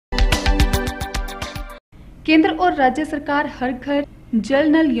केंद्र और राज्य सरकार हर घर जल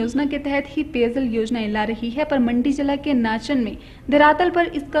नल योजना के तहत ही पेयजल योजनाएं ला रही है, पर मंडी जिला के नाचन में धरातल पर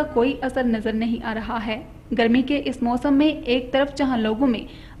इसका कोई असर नजर नहीं आ रहा है। गर्मी के इस मौसम में एक तरफ जहां लोगों में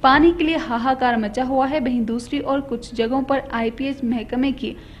पानी के लिए हाहाकार मचा हुआ है, वहीं दूसरी ओर कुछ जगहों पर आईपीएच महकमे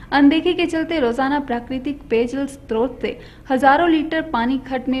की अनदेखी के चलते रोजाना प्राकृतिक पेयजल स्रोत से हजारों लीटर पानी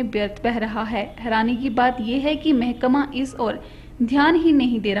खड्ड में व्यर्थ बह रहा है। हैरानी की बात यह है कि महकमा इस ओर ध्यान ही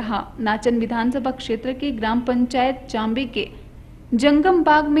नहीं दे रहा। नाचन विधानसभा क्षेत्र के ग्राम पंचायत चांबे के जंगम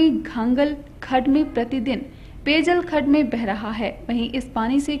बाग में घांगल खड्ड में प्रतिदिन पेयजल खड्ड में बह रहा है। वहीं इस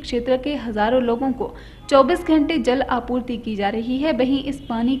पानी से क्षेत्र के हजारों लोगों को 24 घंटे जल आपूर्ति की जा रही है। वहीं इस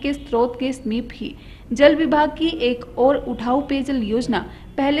पानी के स्रोत के समीप ही जल विभाग की एक और उठाऊ पेयजल योजना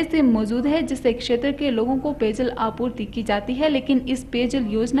पहले से मौजूद है, जिससे क्षेत्र के लोगों को पेयजल आपूर्ति की जाती है। लेकिन इस पेयजल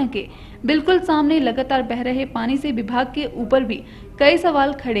योजना के बिल्कुल सामने लगातार बह रहे पानी से विभाग के ऊपर भी कई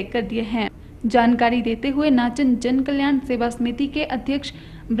सवाल खड़े कर दिए हैं। जानकारी देते हुए नाचन जन कल्याण सेवा समिति के अध्यक्ष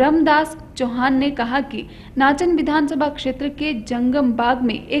ब्रह्मदास चौहान ने कहा कि नाचन विधानसभा क्षेत्र के जंगम बाग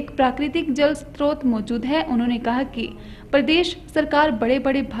में एक प्राकृतिक जल स्रोत मौजूद है। उन्होंने कहा कि प्रदेश सरकार बड़े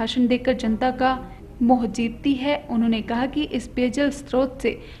बड़े भाषण देकर जनता का मोह जीतती है। उन्होंने कहा कि इस पेयजल स्रोत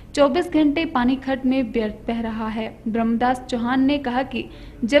से 24 घंटे पानी खड्ड में व्यर्थ बह रहा है। ब्रह्मदास चौहान ने कहा कि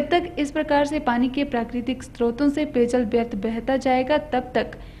जब तक इस प्रकार से पानी के प्राकृतिक स्रोतों से पेयजल व्यर्थ बहता जाएगा, तब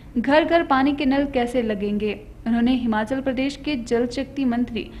तक घर घर पानी के नल कैसे लगेंगे। उन्होंने हिमाचल प्रदेश के जल शक्ति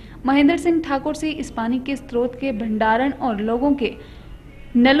मंत्री महेंद्र सिंह ठाकुर से इस पानी के स्रोत के भंडारण और लोगों के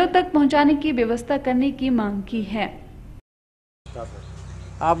नलों तक पहुंचाने की व्यवस्था करने की मांग की है।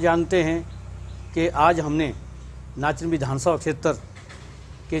 आप जानते हैं कि आज हमने नाचन विधानसभा क्षेत्र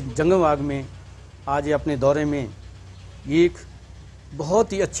के जंगम बाग में आज अपने दौरे में एक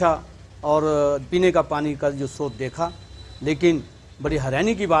बहुत ही अच्छा और पीने का पानी का जो स्रोत देखा, लेकिन बड़ी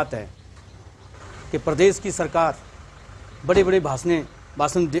हैरानी की बात है कि प्रदेश की सरकार बड़े बड़े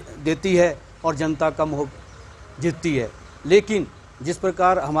भाषण देती है और जनता का मोह जीतती है, लेकिन जिस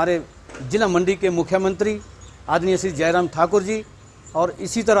प्रकार हमारे जिला मंडी के मुख्यमंत्री आदरणीय श्री जयराम ठाकुर जी और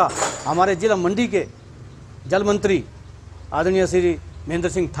इसी तरह हमारे जिला मंडी के जल मंत्री आदरणीय श्री महेंद्र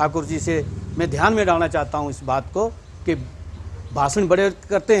सिंह ठाकुर जी से मैं ध्यान में डालना चाहता हूं इस बात को कि भाषण बड़े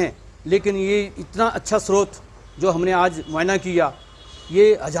करते हैं, लेकिन ये इतना अच्छा स्रोत जो हमने आज मुआयना किया,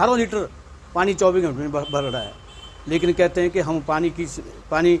 ये हजारों लीटर पानी 24 घंटे में भर रहा है, लेकिन कहते हैं कि हम पानी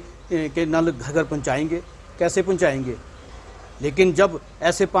के नल घर घर पहुँचाएँगे। कैसे पहुँचाएँगे? लेकिन जब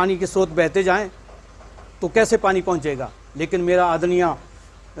ऐसे पानी के स्रोत बहते जाएं तो कैसे पानी पहुँचेगा। लेकिन मेरा आदरणीय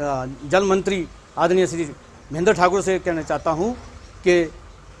जल मंत्री आदरणीय श्री महेंद्र ठाकुर से कहना चाहता हूं कि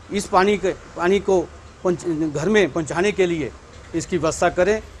इस पानी को घर में पहुंचाने के लिए इसकी व्यवस्था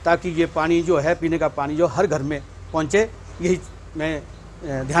करें, ताकि ये पानी जो है पीने का पानी जो हर घर में पहुंचे। यही मैं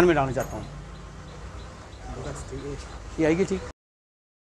ध्यान में डालना चाहता हूं। ये आएगी ठीक।